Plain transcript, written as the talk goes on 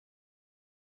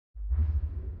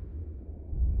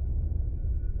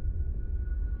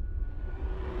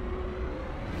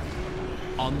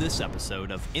On this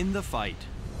episode of In the Fight,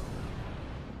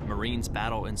 Marines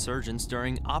battle insurgents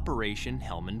during Operation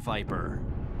Helmand Viper.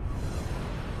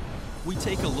 We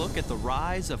take a look at the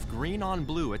rise of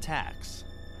green-on-blue attacks.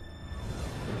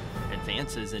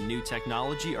 Advances in new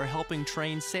technology are helping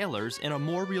train sailors in a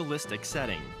more realistic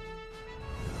setting.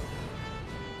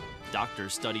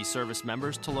 Doctors study service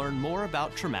members to learn more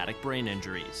about traumatic brain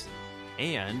injuries.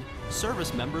 And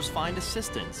service members find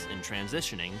assistance in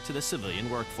transitioning to the civilian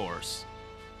workforce.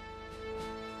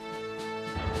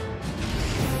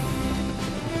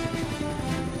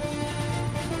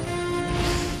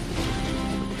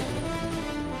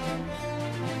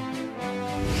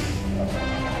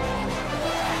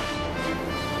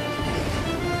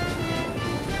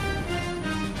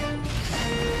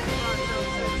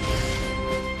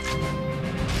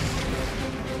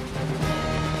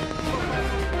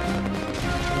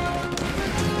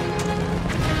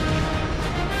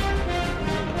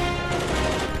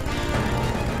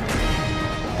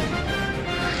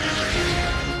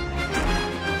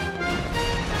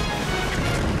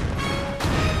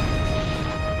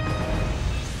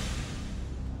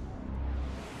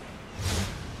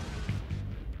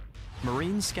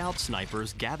 Marine Scout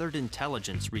snipers gathered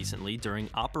intelligence recently during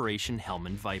Operation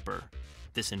Helmand Viper.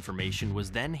 This information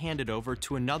was then handed over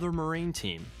to another Marine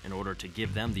team in order to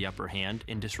give them the upper hand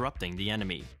in disrupting the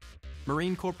enemy.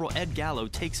 Marine Corporal Ed Gallo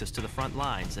takes us to the front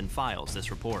lines and files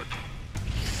this report.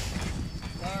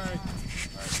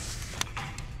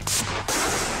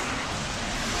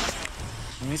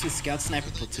 Marines with Scout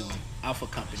Sniper Platoon, Alpha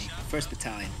Company, 1st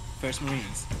Battalion, 1st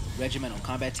Marines, Regimental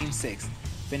Combat Team 6,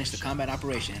 finished the combat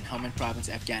operation in Helmand Province,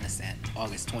 Afghanistan,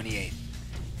 August 28.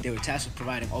 They were tasked with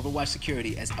providing overwatch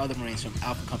security as other Marines from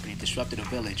Alpha Company disrupted a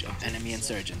village of enemy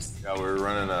insurgents. Yeah, we were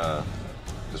running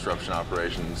disruption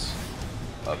operations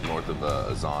up north of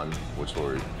Azan, which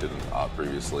we did an op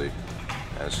previously.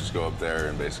 And it's just go up there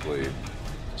and basically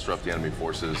disrupt the enemy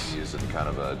forces, use it to kind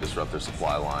of disrupt their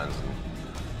supply lines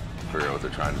and figure out what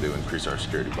they're trying to do, increase our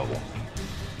security bubble.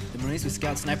 The Marines with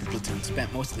Scout Sniper Platoon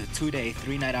spent most of the 2-day,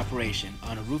 3-night operation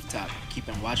on a rooftop,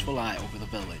 keeping a watchful eye over the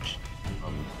village.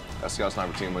 As Scout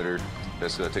Sniper team leader,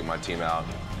 basically I take my team out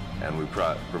and we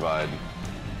provide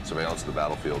surveillance of the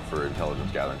battlefield for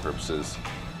intelligence gathering purposes,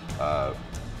 try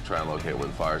and locate where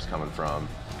the fire's coming from,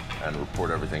 and report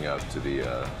everything up to the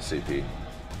CP.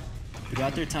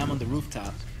 Throughout their time on the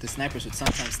rooftop, the snipers would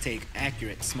sometimes take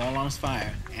accurate small arms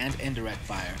fire and indirect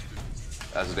fire.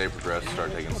 As the day progressed, we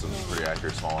started taking some pretty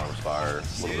accurate small arms fire,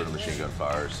 a little bit of machine gun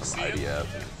fire, some IDF.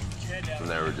 From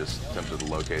there, we just attempted to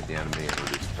locate the enemy and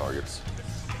reduce the targets.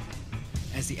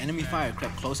 As the enemy fire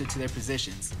crept closer to their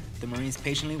positions, the Marines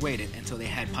patiently waited until they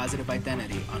had positive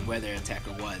identity on where their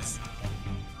attacker was.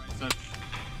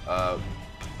 Had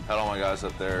all my guys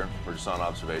up there. We're just on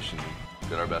observation.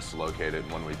 Did our best to locate it,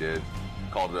 and when we did,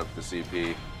 called it up to the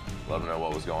CP, let them know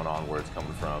what was going on, where it's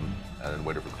coming from, and then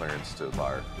waited for clearance to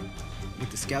fire. With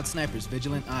the Scout Snipers'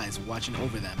 vigilant eyes watching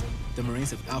over them, the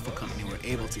Marines of Alpha Company were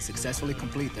able to successfully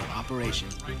complete their operation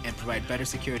and provide better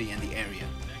security in the area.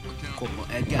 Corporal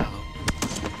Ed Gallo,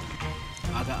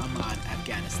 Aga Ahmad,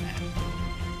 Afghanistan.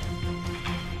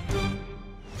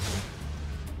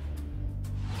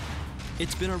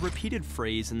 It's been a repeated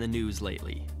phrase in the news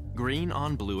lately: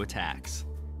 green-on-blue attacks.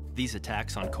 These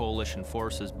attacks on coalition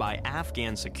forces by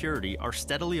Afghan security are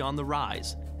steadily on the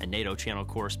rise, and NATO Channel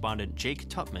correspondent Jake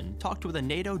Tutman talked with a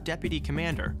NATO deputy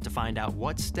commander to find out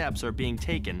what steps are being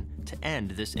taken to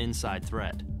end this inside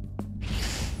threat.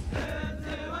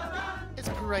 It's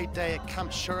parade day at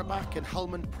Camp Shurabak in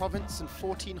Helmand Province, and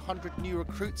 1,400 new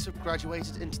recruits have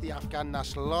graduated into the Afghan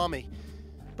National Army.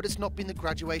 But it's not been the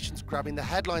graduations grabbing the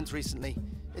headlines recently.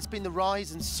 It's been the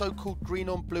rise in so-called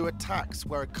green-on-blue attacks,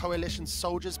 where a coalition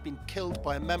soldier's been killed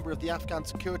by a member of the Afghan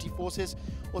security forces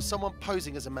or someone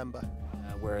posing as a member.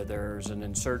 Where there's an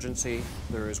insurgency,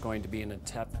 there is going to be an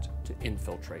attempt to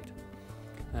infiltrate.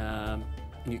 And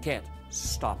you can't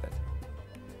stop it.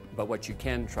 But what you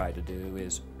can try to do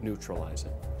is neutralize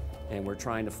it. And we're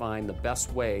trying to find the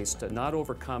best ways to not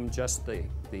overcome just the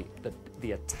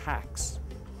attacks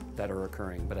that are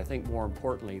occurring, but I think more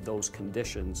importantly, those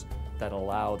conditions that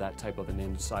allow that type of an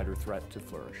insider threat to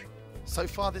flourish. So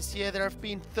far this year, there have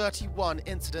been 31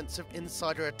 incidents of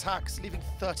insider attacks, leaving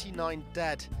 39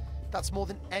 dead. That's more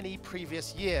than any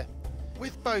previous year.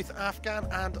 With both Afghan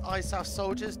and ISAF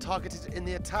soldiers targeted in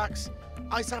the attacks,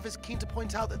 ISAF is keen to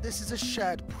point out that this is a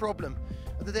shared problem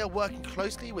and that they are working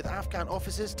closely with Afghan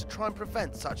officers to try and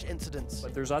prevent such incidents.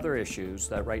 But there's other issues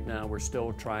that right now we're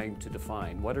still trying to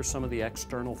define. What are some of the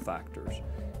external factors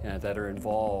that are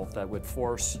involved that would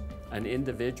force an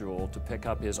individual to pick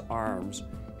up his arms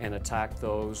and attack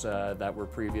those that were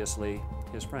previously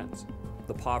his friends.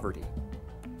 The poverty,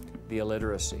 the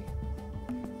illiteracy,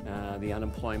 the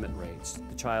unemployment rates,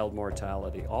 the child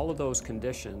mortality, all of those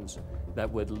conditions that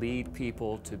would lead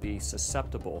people to be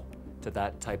susceptible to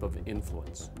that type of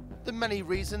influence. The many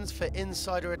reasons for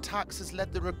insider attacks has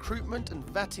led the recruitment and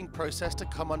vetting process to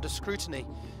come under scrutiny,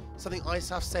 something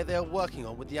ISAF say they are working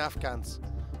on with the Afghans.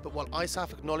 But while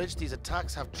ISAF acknowledge these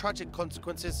attacks have tragic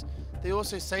consequences, they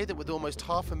also say that with almost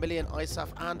 500,000 ISAF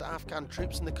and Afghan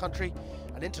troops in the country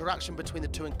and interaction between the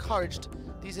two encouraged,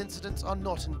 these incidents are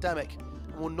not endemic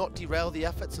and will not derail the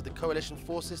efforts of the coalition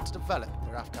forces to develop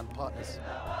their Afghan partners.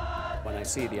 When I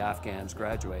see the Afghans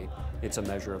graduate, it's a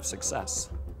measure of success.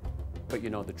 But you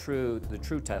know, the true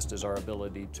test is our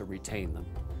ability to retain them,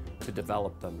 to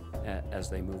develop them as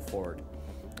they move forward.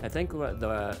 I think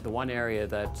the one area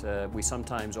that we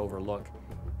sometimes overlook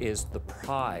is the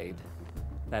pride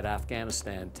that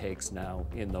Afghanistan takes now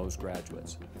in those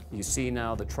graduates. You see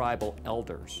now the tribal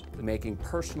elders making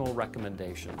personal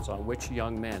recommendations on which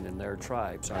young men in their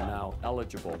tribes are now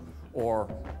eligible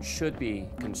or should be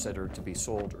considered to be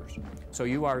soldiers. So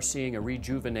you are seeing a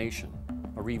rejuvenation,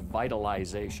 a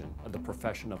revitalization of the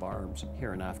profession of arms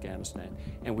here in Afghanistan,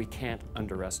 and we can't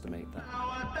underestimate that.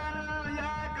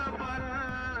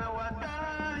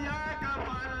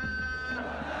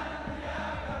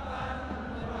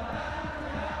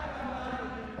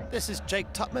 This is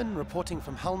Jake Tutman reporting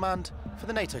from Helmand for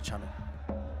the NATO channel.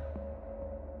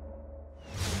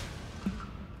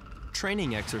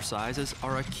 Training exercises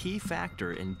are a key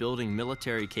factor in building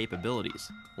military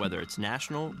capabilities, whether it's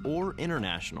national or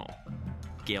international.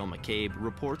 Gail McCabe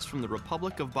reports from the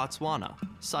Republic of Botswana,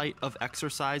 site of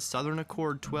Exercise Southern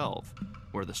Accord 12,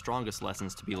 where the strongest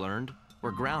lessons to be learned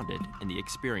were grounded in the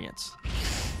experience.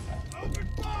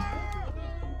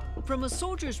 From a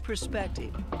soldier's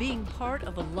perspective, being part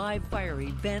of a live fire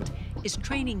event is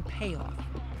training payoff.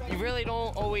 You really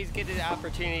don't always get the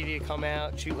opportunity to come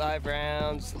out, shoot live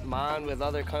rounds, mine with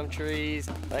other countries.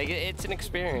 Like, it's an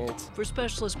experience. For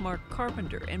Specialist Mark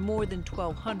Carpenter and more than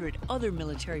 1,200 other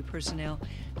military personnel,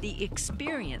 the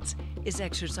experience is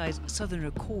Exercise Southern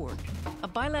Accord, a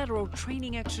bilateral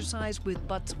training exercise with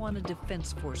Botswana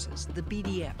Defense Forces, the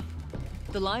BDF.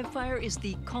 The live fire is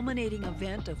the culminating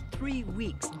event of 3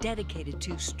 weeks dedicated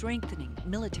to strengthening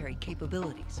military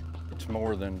capabilities. It's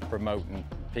more than promoting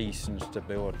peace and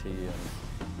stability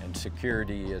and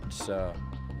security. It's a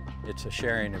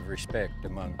sharing of respect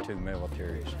among two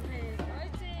militaries.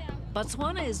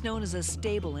 Botswana is known as a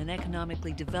stable and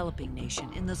economically developing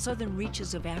nation in the southern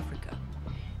reaches of Africa.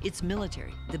 Its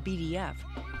military, the BDF,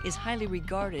 is highly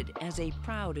regarded as a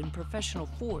proud and professional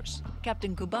force.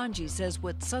 Captain Kubanji says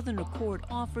what Southern Accord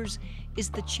offers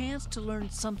is the chance to learn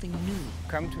something new.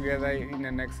 Come together in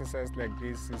an exercise like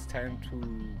this is time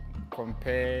to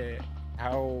compare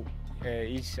how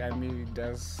each army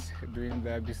does doing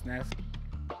their business.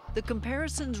 The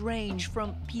comparisons range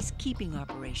from peacekeeping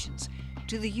operations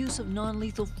to the use of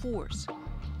non-lethal force,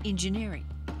 engineering,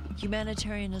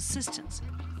 humanitarian assistance,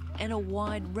 and a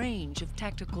wide range of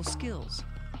tactical skills.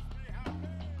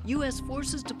 U.S.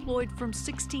 forces deployed from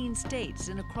 16 states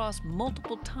and across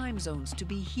multiple time zones to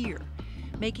be here,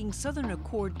 making Southern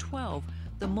Accord 12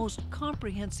 the most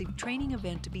comprehensive training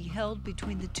event to be held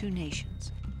between the two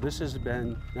nations. This has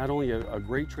been not only a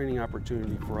great training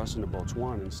opportunity for us in the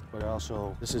Botswanans, but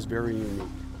also this is very unique.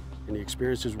 And the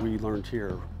experiences we learned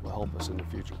here will help us in the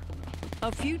future.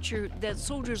 A future that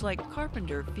soldiers like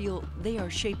Carpenter feel they are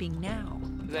shaping now.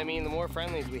 I mean, the more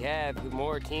friendlies we have, the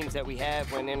more teams that we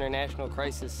have when international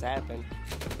crises happen.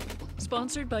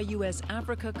 Sponsored by U.S.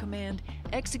 Africa Command,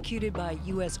 executed by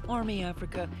U.S. Army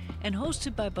Africa, and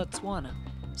hosted by Botswana,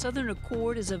 Southern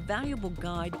Accord is a valuable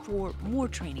guide for more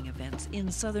training events in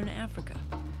Southern Africa.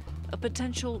 A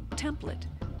potential template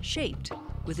shaped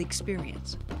with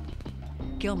experience.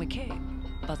 Gail McCabe,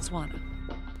 Botswana.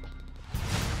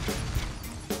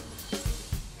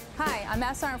 Hi, I'm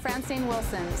Master Sergeant Francine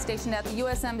Wilson, stationed at the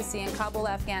U.S. Embassy in Kabul,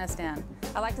 Afghanistan.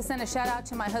 I'd like to send a shout out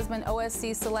to my husband,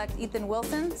 OSC Select Ethan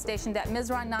Wilson, stationed at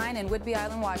Mizron 9 in Whidbey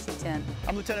Island, Washington.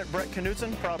 I'm Lieutenant Brett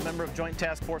Knudsen, proud member of Joint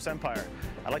Task Force Empire.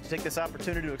 I'd like to take this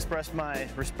opportunity to express my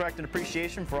respect and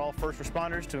appreciation for all first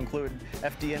responders, to include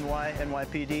FDNY,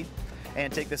 NYPD,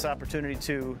 and take this opportunity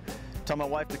to tell my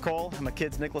wife, Nicole, and my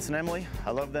kids, Nicholas and Emily,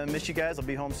 I love them, miss you guys, I'll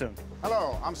be home soon.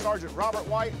 Hello, I'm Sergeant Robert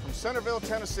White from Centerville,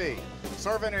 Tennessee,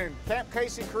 serving in Camp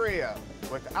Casey, Korea,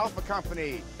 with Alpha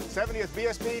Company, 70th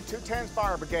BSP 210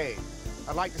 Fire Brigade.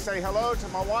 I'd like to say hello to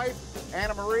my wife,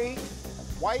 Anna Marie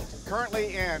White,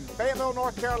 currently in Fayetteville,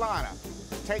 North Carolina.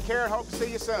 Take care and hope to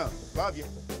see you soon. Love you.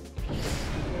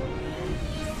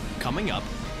 Coming up,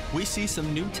 we see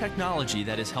some new technology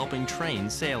that is helping train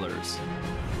sailors.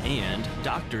 And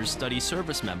doctors study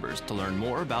service members to learn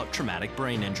more about traumatic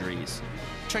brain injuries.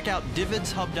 Check out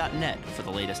dvidshub.net for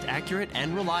the latest accurate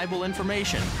and reliable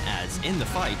information as In the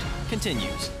Fight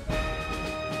continues.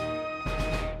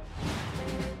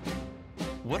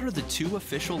 What are the 2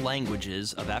 official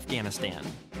languages of Afghanistan?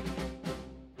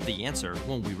 The answer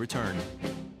when we return.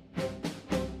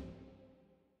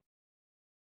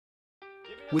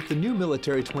 With the new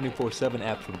Military 24/7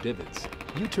 app from Divots,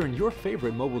 you turn your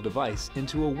favorite mobile device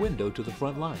into a window to the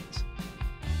front lines.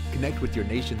 Connect with your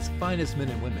nation's finest men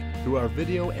and women through our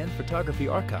video and photography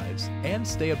archives and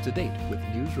stay up to date with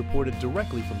news reported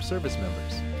directly from service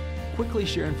members. Quickly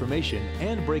share information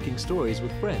and breaking stories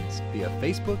with friends via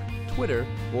Facebook, Twitter,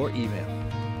 or email.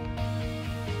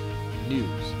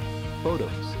 News,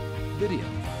 photos, video.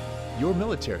 Your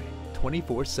military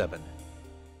 24/7.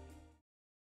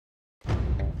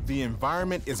 The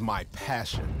environment is my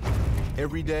passion.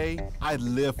 Every day, I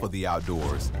live for the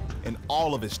outdoors and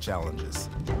all of its challenges.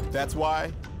 That's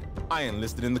why I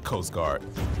enlisted in the Coast Guard.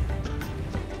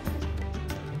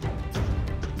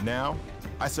 Now,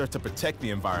 I serve to protect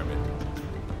the environment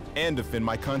and defend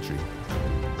my country.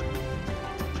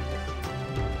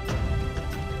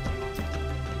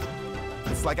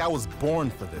 It's like I was born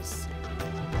for this.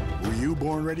 Were you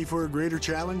born ready for a greater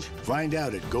challenge? Find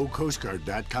out at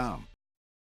gocoastguard.com.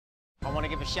 I want to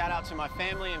give a shout out to my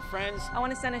family and friends. I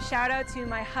want to send a shout out to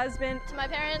my husband, to my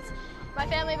parents, my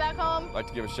family back home. I'd like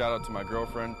to give a shout out to my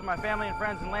girlfriend, to my family and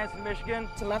friends in Lansing, Michigan,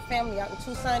 to my family out in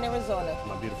Tucson, Arizona, to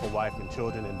my beautiful wife and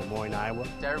children in Des Moines, Iowa,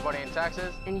 to everybody in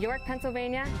Texas, in York,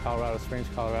 Pennsylvania, Colorado Springs,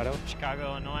 Colorado,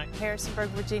 Chicago, Illinois, Harrisonburg,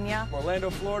 Virginia, Orlando,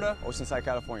 Florida, Oceanside,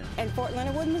 California, and Fort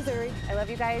Leonard Wood, Missouri. I love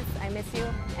you guys. I miss you,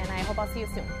 and I hope I'll see you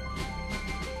soon.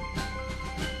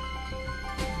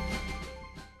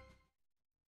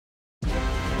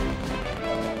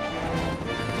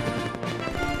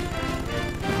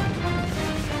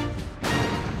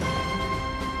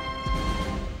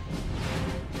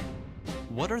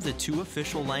 What are the 2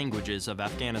 official languages of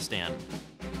Afghanistan?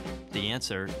 The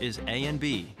answer is A and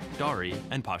B, Dari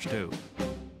and Pashto.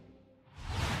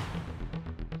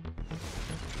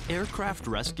 Aircraft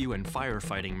rescue and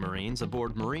firefighting Marines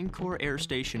aboard Marine Corps Air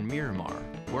Station Miramar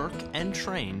work and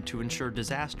train to ensure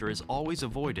disaster is always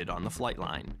avoided on the flight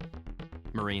line.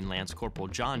 Marine Lance Corporal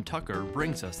John Tucker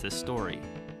brings us this story.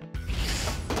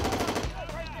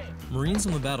 Marines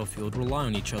on the battlefield rely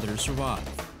on each other to survive,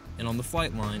 and on the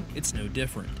flight line, it's no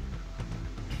different.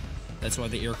 That's why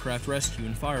the aircraft rescue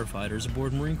and firefighters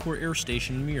aboard Marine Corps Air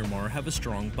Station Miramar have a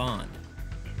strong bond.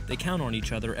 They count on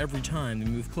each other every time they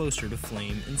move closer to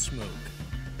flame and smoke.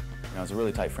 You know, it's a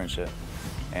really tight friendship,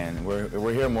 and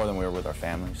we're here more than we're with our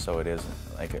family, so it is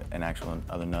like an actual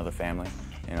another family.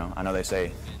 You know, I know they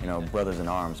say, you know, brothers in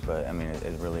arms, but I mean,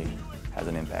 it really has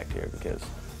an impact here because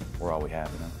we're all we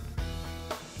have, you know.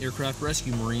 Aircraft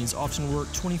rescue Marines often work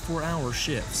 24-hour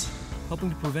shifts, helping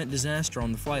to prevent disaster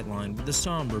on the flight line with a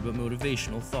somber but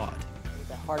motivational thought.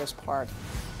 The hardest part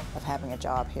of having a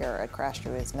job here at Crash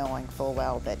Crew is knowing full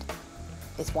well that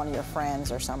it's one of your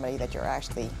friends or somebody that you're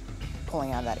actually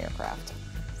pulling out of that aircraft,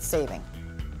 saving,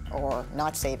 or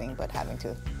not saving, but having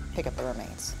to pick up the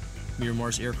remains.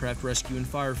 Miramar's aircraft rescue and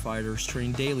firefighters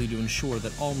train daily to ensure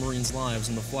that all Marines' lives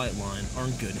on the flight line are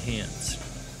in good hands.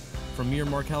 From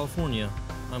Miramar, California,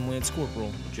 I'm Lance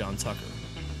Corporal John Tucker.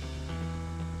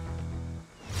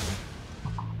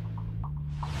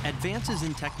 Advances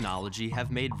in technology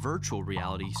have made virtual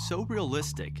reality so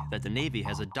realistic that the Navy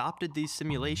has adopted these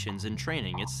simulations in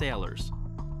training its sailors.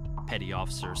 Petty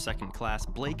Officer 2nd Class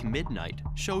Blake Midnight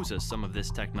shows us some of this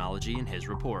technology in his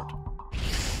report.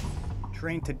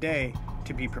 Train today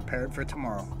to be prepared for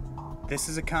tomorrow. This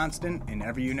is a constant in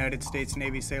every United States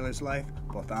Navy sailor's life,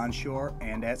 both onshore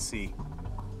and at sea.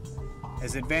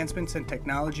 As advancements in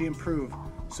technology improve,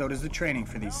 so does the training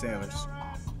for these sailors.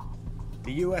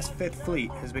 The U.S. 5th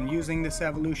Fleet has been using this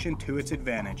evolution to its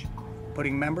advantage,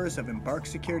 putting members of embarked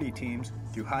security teams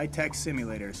through high-tech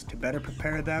simulators to better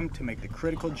prepare them to make the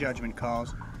critical judgment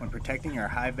calls when protecting our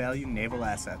high-value naval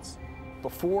assets.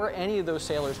 Before any of those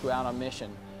sailors go out on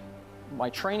mission, my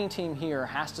training team here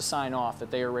has to sign off that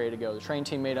they are ready to go. The training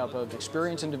team made up of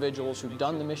experienced individuals who've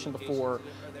done the mission before,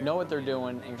 know what they're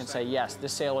doing, and can say, yes,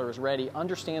 this sailor is ready,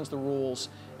 understands the rules,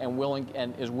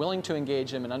 and is willing to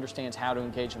engage them and understands how to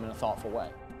engage them in a thoughtful way.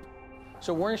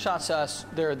 So warning shots to us,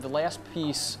 they're the last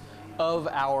piece of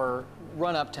our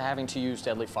run-up to having to use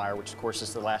deadly fire, which of course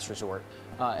is the last resort.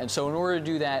 And so in order to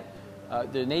do that,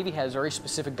 the Navy has very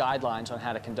specific guidelines on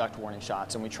how to conduct warning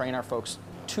shots, and we train our folks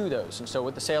to those. And so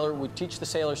what we teach the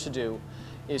sailors to do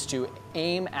is to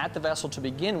aim at the vessel to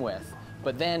begin with,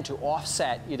 but then to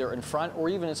offset either in front or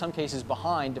even in some cases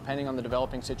behind, depending on the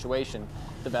developing situation,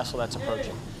 the vessel that's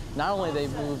approaching. Not only they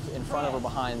move in front of or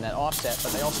behind that offset,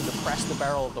 but they also depress the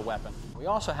barrel of the weapon. We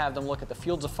also have them look at the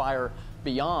fields of fire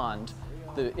beyond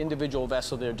the individual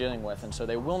vessel they're dealing with, and so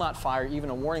they will not fire even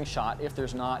a warning shot if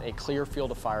there's not a clear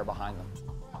field of fire behind them.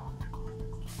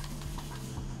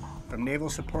 From Naval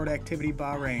Support Activity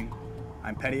Bahrain,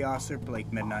 I'm Petty Officer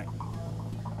Blake Midnight.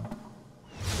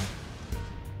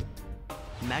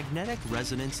 Magnetic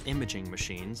resonance imaging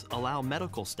machines allow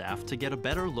medical staff to get a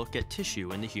better look at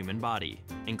tissue in the human body,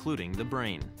 including the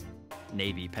brain.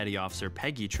 Navy Petty Officer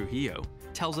Peggy Trujillo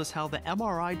tells us how the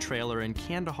MRI trailer in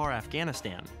Kandahar,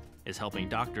 Afghanistan, is helping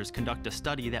doctors conduct a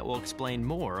study that will explain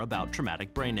more about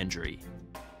traumatic brain injury.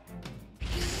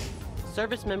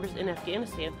 Service members in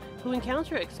Afghanistan who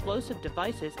encounter explosive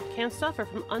devices can suffer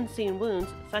from unseen wounds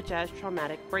such as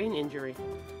traumatic brain injury.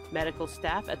 Medical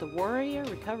staff at the Warrior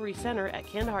Recovery Center at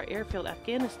Kandahar Airfield,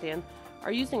 Afghanistan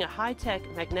are using a high-tech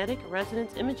magnetic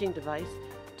resonance imaging device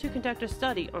to conduct a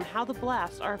study on how the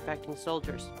blasts are affecting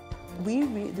soldiers.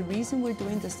 The reason we're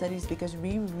doing the study is because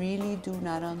we really do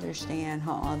not understand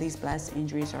how all these blast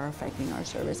injuries are affecting our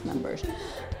service members.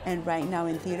 And right now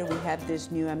in theater, we have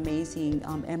this new amazing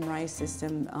MRI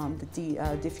system,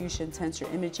 the diffusion sensor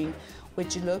imaging,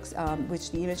 which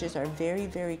the images are very,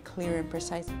 very clear and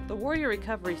precise. The Warrior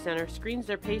Recovery Center screens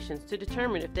their patients to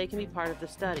determine if they can be part of the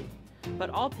study.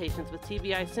 But all patients with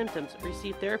TBI symptoms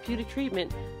receive therapeutic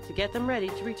treatment to get them ready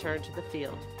to return to the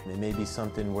field. It may be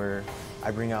something where I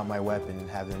bring out my weapon and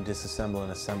have them disassemble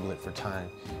and assemble it for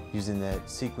time, using that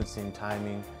sequencing,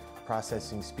 timing,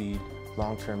 processing speed,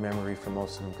 long-term memory for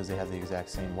most of them because they have the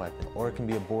exact same weapon. Or it can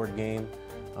be a board game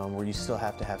where you still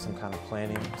have to have some kind of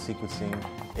planning, sequencing,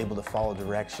 able to follow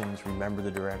directions, remember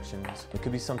the directions. It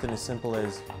could be something as simple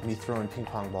as me throwing ping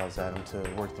pong balls at them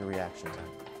to work the reaction time.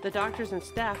 The doctors and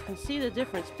staff can see the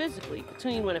difference physically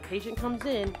between when a patient comes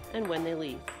in and when they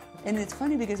leave. And it's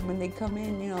funny because when they come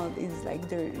in, it's like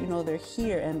they're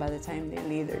here, and by the time they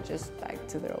leave, they're just back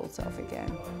to their old self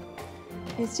again.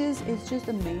 It's just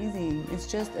amazing. It's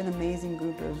just an amazing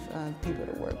group of people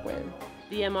to work with.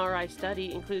 The MRI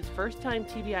study includes first-time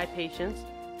TBI patients,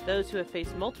 those who have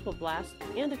faced multiple blasts,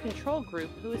 and a control group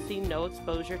who has seen no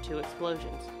exposure to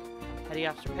explosions. Petty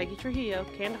Officer Peggy Trujillo,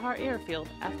 Kandahar Airfield,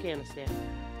 Afghanistan.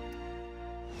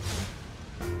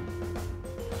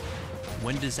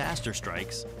 When disaster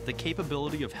strikes, the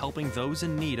capability of helping those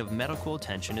in need of medical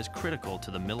attention is critical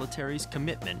to the military's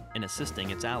commitment in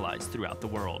assisting its allies throughout the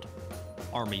world.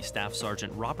 Army Staff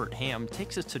Sergeant Robert Ham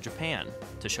takes us to Japan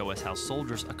to show us how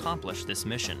soldiers accomplish this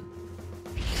mission.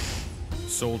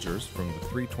 Soldiers from the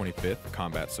 325th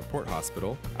Combat Support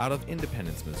Hospital out of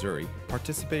Independence, Missouri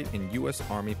participate in U.S.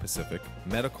 Army Pacific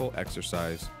Medical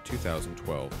Exercise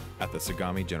 2012 at the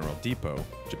Sagami General Depot,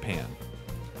 Japan.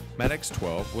 MEDEX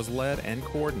 12 was led and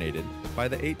coordinated by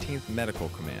the 18th Medical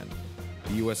Command,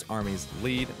 the U.S. Army's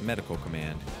lead medical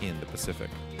command in the Pacific.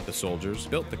 The soldiers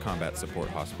built the Combat Support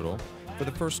Hospital for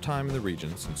the first time in the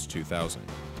region since 2000.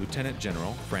 Lieutenant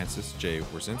General Francis J.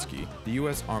 Wiercinski, the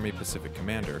U.S. Army Pacific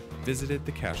Commander, visited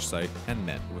the cache site and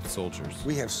met with soldiers.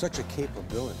 We have such a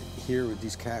capability here with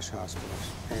these cache hospitals,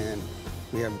 and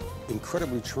we have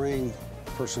incredibly trained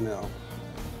personnel.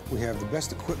 We have the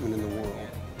best equipment in the world,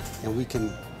 and we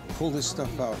can pull this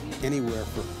stuff out anywhere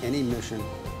for any mission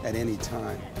at any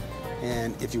time.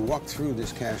 And if you walk through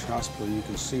this cache hospital, you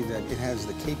can see that it has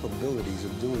the capabilities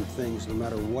of doing things no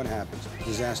matter what happens,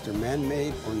 disaster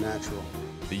man-made or natural.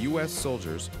 The U.S.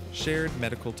 soldiers shared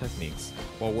medical techniques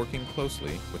while working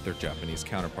closely with their Japanese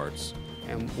counterparts.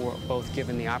 And we're both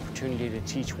given the opportunity to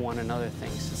teach one another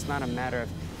things. It's not a matter of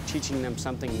teaching them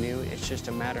something new, it's just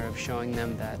a matter of showing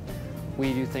them that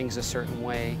we do things a certain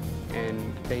way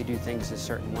and they do things a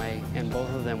certain way, and both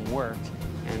of them work.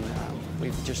 And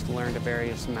we've just learned a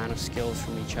various amount of skills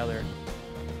from each other.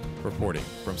 Reporting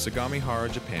from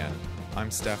Sagamihara, Japan,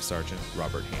 I'm Staff Sergeant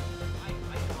Robert Ham.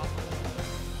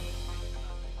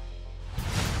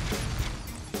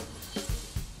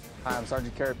 Hi, I'm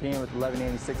Sergeant Carapine with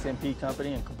 1186 MP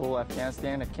Company in Kabul,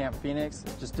 Afghanistan at Camp Phoenix.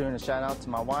 Just doing a shout out to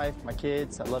my wife, my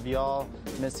kids. I love you all.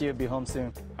 Miss you. Be home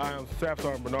soon. Hi, I'm Staff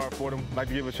Sergeant Bernard Fordham. I'd like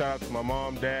to give a shout out to my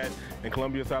mom, dad in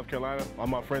Columbia, South Carolina, all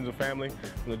my friends and family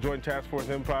from the Joint Task Force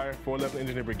Empire, 411th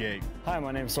Engineer Brigade. Hi,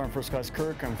 my name is Sergeant First Class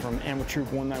Kirk. I'm from Animal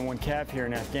Troop 191 CAV here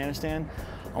in Afghanistan.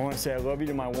 I want to say I love you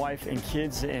to my wife and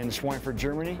kids in Schweinfurt,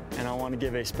 Germany, and I want to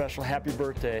give a special happy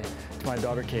birthday to my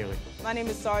daughter, Kaylee. My name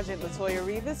is Sergeant Latoya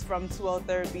Rivas from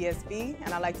 203rd BSB,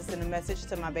 and I'd like to send a message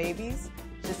to my babies,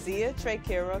 Jasia, Trey,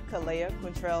 Kira, Kalea,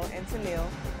 Quintrell, and Tanil.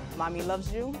 Mommy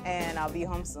loves you, and I'll be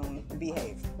home soon.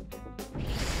 Behave.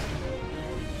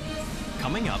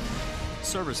 Coming up,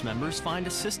 service members find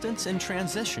assistance in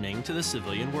transitioning to the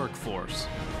civilian workforce.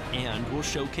 And we'll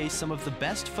showcase some of the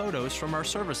best photos from our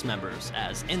service members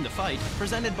as In the Fight,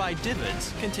 presented by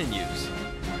Divids, continues.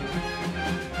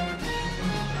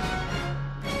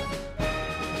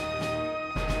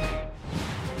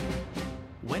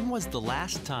 When was the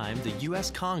last time the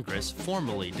U.S. Congress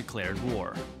formally declared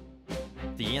war?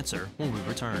 The answer when we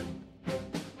return.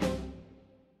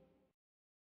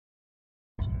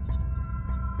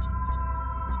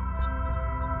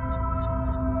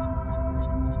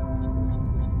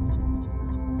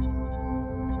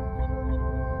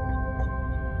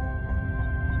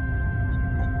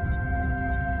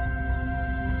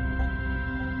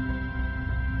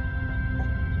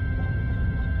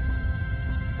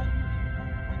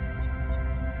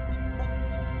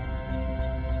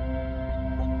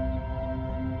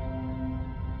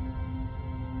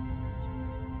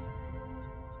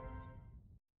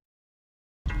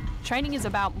 Training is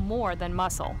about more than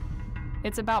muscle.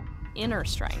 It's about inner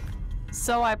strength.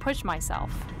 So I push myself.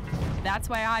 That's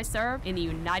why I serve in the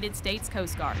United States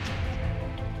Coast Guard.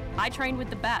 I train with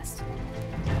the best,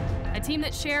 a team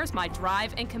that shares my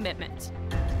drive and commitment.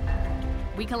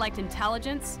 We collect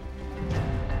intelligence,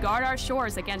 guard our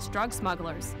shores against drug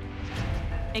smugglers,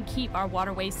 and keep our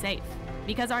waterways safe,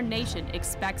 because our nation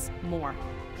expects more.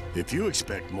 If you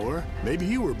expect more, maybe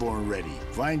you were born ready.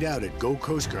 Find out at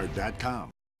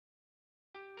gocoastguard.com.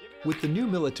 With the new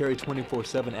Military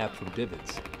 24/7 app from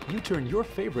Divids, you turn your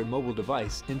favorite mobile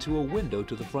device into a window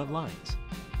to the front lines.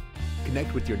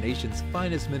 Connect with your nation's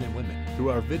finest men and women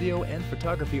through our video and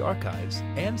photography archives,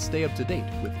 and stay up to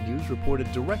date with news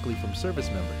reported directly from service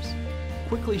members.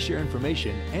 Quickly share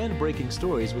information and breaking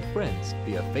stories with friends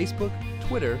via Facebook,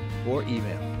 Twitter, or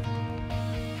email.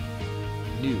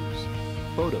 News,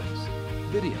 photos,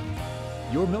 video.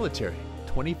 Your military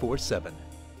 24/7.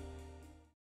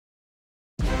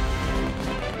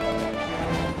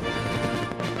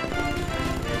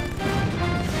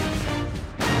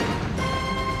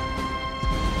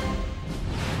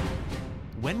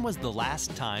 When was the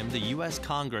last time the U.S.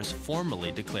 Congress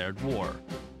formally declared war?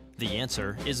 The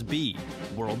answer is B,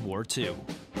 World War II.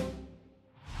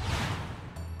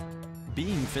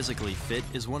 Being physically fit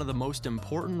is one of the most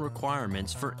important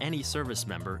requirements for any service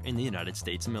member in the United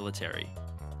States military.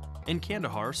 In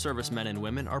Kandahar, servicemen and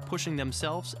women are pushing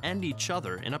themselves and each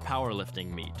other in a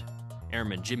powerlifting meet.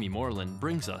 Airman Jimmy Moreland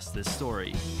brings us this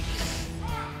story.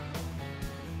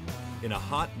 In a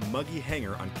hot, muggy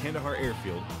hangar on Kandahar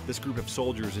Airfield, this group of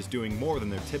soldiers is doing more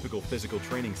than their typical physical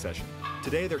training session.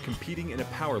 Today, they're competing in a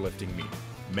powerlifting meet.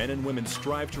 Men and women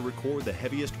strive to record the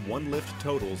heaviest one-lift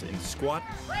totals in squat,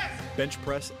 bench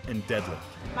press, and deadlift.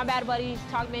 My battle buddies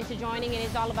talked me into joining, and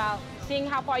it's all about seeing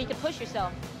how far you can push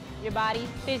yourself, your body,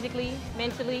 physically,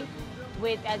 mentally,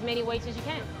 with as many weights as you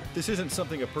can. This isn't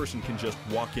something a person can just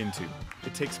walk into.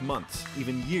 It takes months,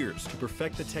 even years, to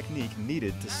perfect the technique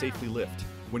needed to safely lift.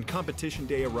 When competition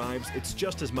day arrives, it's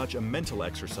just as much a mental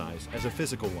exercise as a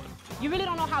physical one. You really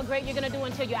don't know how great you're going to do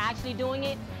until you're actually doing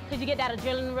it, because you get that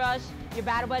adrenaline rush, your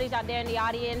battle buddies out there in the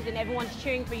audience, and everyone's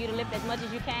cheering for you to lift as much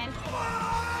as you can.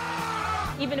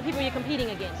 Even the people you're competing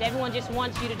against, everyone just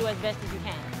wants you to do as best as you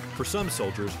can. For some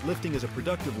soldiers, lifting is a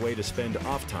productive way to spend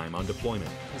off time on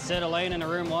deployment. Instead of laying in a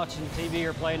room watching TV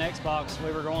or playing Xbox,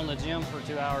 we were going to the gym for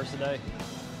 2 hours a day.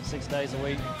 6 days a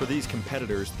week. For these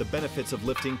competitors, the benefits of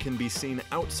lifting can be seen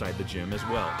outside the gym as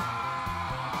well.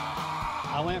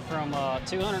 I went from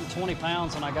 220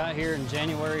 pounds when I got here in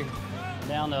January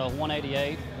down to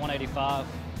 188, 185.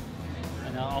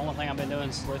 And the only thing I've been doing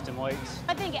is lifting weights.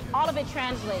 I think all of it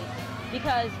translates,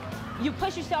 because you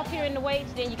push yourself here in the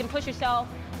weights, then you can push yourself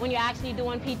when you're actually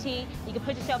doing PT, you can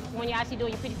push yourself when you're actually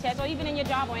doing your PT test, or even in your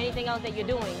job or anything else that you're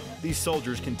doing. These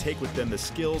soldiers can take with them the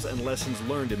skills and lessons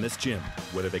learned in this gym,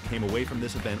 whether they came away from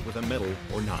this event with a medal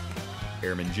or not.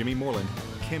 Airman Jimmy Moreland,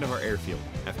 Kandahar Airfield,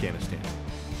 Afghanistan.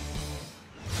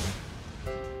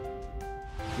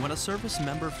 When a service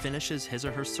member finishes his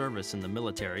or her service in the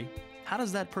military, how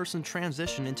does that person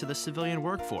transition into the civilian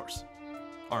workforce?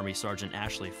 Army Sergeant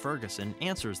Ashley Ferguson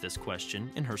answers this question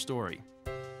in her story.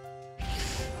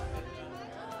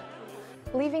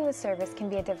 Leaving the service can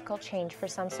be a difficult change for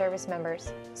some service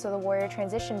members, so the Warrior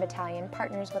Transition Battalion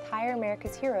partners with Hire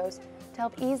America's Heroes to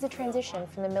help ease the transition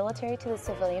from the military to the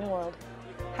civilian world.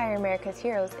 Hire America's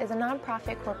Heroes is a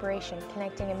nonprofit corporation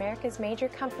connecting America's major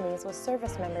companies with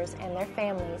service members and their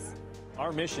families.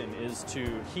 Our mission is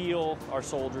to heal our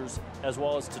soldiers as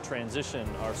well as to transition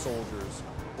our soldiers,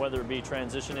 whether it be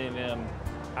transitioning them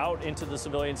out into the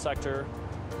civilian sector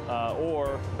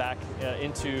or back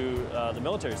into the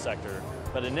military sector.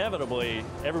 but inevitably,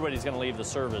 everybody's going to leave the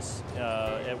service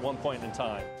at one point in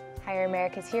time. Hire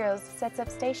America's Heroes sets up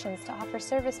stations to offer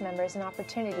service members an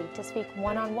opportunity to speak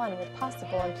one-on-one with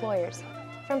possible employers,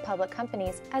 from public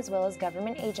companies as well as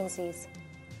government agencies.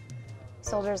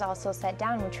 Soldiers also sit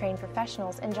down with trained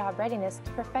professionals in job readiness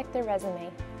to perfect their resume.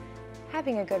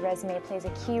 Having a good resume plays a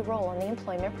key role in the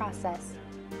employment process.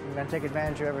 I'm going to take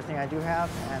advantage of everything I do have,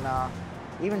 and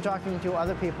even talking to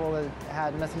other people that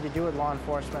had nothing to do with law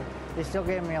enforcement, they still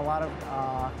gave me a lot of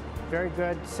very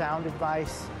good, sound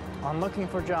advice on looking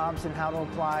for jobs and how to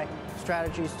apply,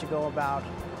 strategies to go about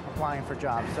applying for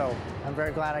jobs. So I'm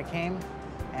very glad I came,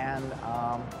 and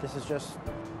this is just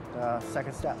the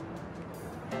second step.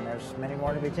 And there's many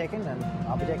more to be taken, and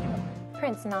I'll be taking them.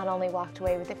 Prince not only walked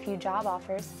away with a few job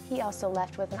offers, he also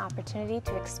left with an opportunity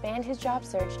to expand his job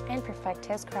search and perfect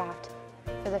his craft.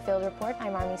 For the Field Report,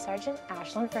 I'm Army Sergeant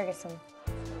Ashlyn Ferguson.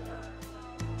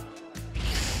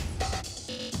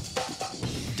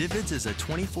 DVIDS is a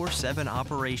 24/7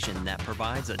 operation that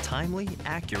provides a timely,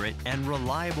 accurate, and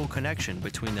reliable connection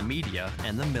between the media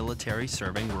and the military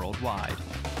serving worldwide.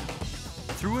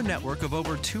 Through a network of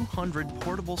over 200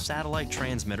 portable satellite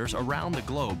transmitters around the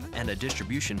globe and a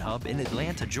distribution hub in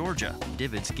Atlanta, Georgia,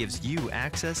 DVIDS gives you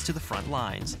access to the front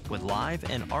lines with live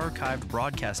and archived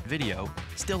broadcast video,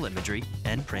 still imagery,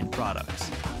 and print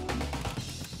products.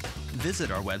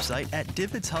 Visit our website at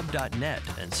dvidshub.net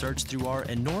and search through our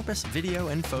enormous video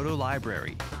and photo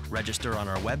library. Register on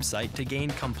our website to gain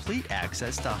complete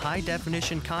access to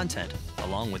high-definition content,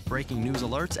 along with breaking news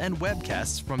alerts and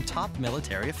webcasts from top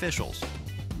military officials.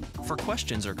 For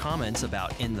questions or comments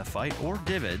about In the Fight or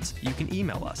DVIDS, you can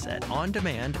email us at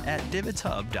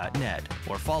ondemand@dvidshub.net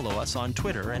or follow us on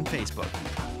Twitter and Facebook.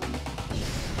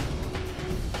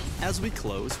 As we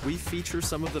close, we feature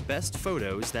some of the best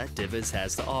photos that DVIDS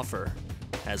has to offer,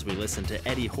 as we listen to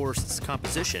Eddie Horst's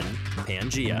composition,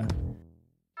 Pangea.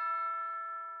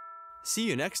 See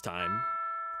you next time,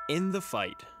 In the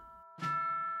Fight.